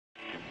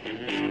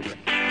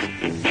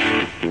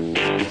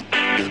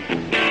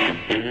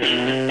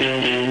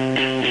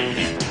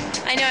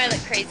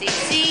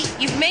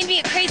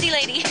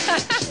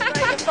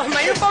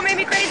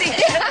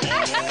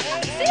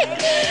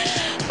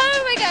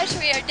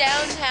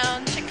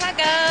downtown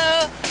Chicago.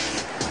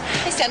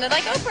 I sounded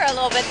like Oprah a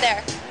little bit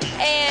there.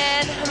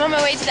 And I'm on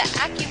my way to the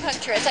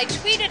acupuncturist. I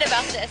tweeted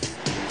about this,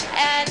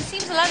 and it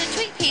seems a lot of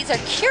tweet peas are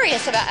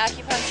curious about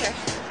acupuncture.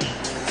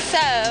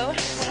 So,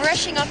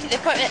 rushing off to the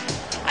appointment.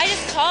 I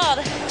just called,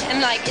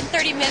 and like in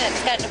 30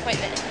 minutes got an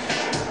appointment.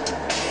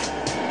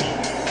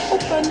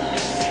 Open.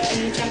 Are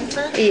you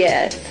Jennifer?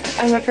 Yes.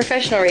 I'm a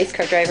professional race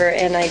car driver,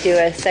 and I do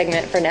a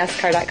segment for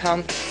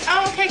NASCAR.com.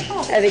 Oh, okay,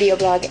 cool. A video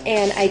blog,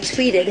 and I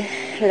tweeted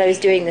that I was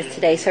doing this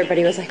today, so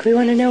everybody was like, we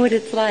want to know what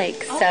it's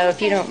like. Oh, so okay.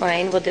 if you don't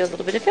mind, we'll do a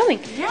little bit of filming.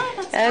 Yeah,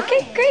 that's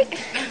Okay, fine. great.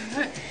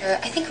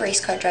 I think race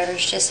car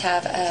drivers just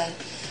have a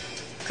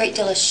great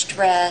deal of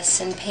stress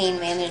and pain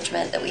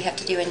management that we have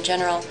to do in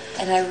general.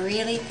 And I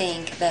really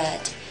think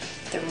that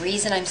the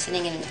reason I'm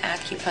sitting in an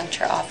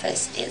acupuncture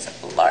office is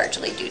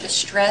largely due to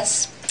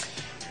stress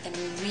and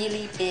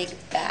really big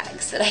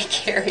bags that I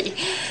carry.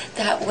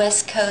 That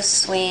West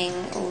Coast swing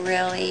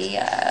really,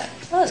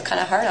 well, it's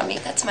kind of hard on me.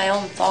 That's my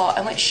own fault.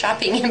 I went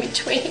shopping in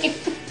between.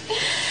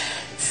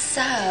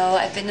 So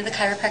I've been to the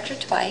chiropractor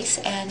twice,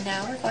 and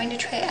now we're going to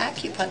try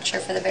acupuncture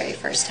for the very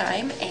first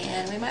time,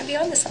 and we might be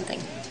on to something.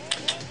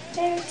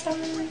 There's some.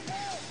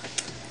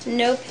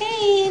 No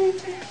pain.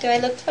 Do I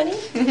look funny?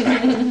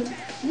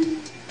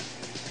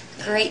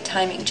 Great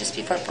timing just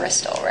before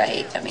Bristol,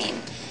 right? I mean,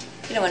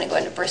 you don't want to go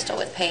into Bristol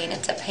with pain.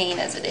 It's a pain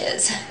as it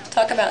is.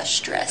 Talk about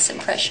stress and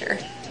pressure.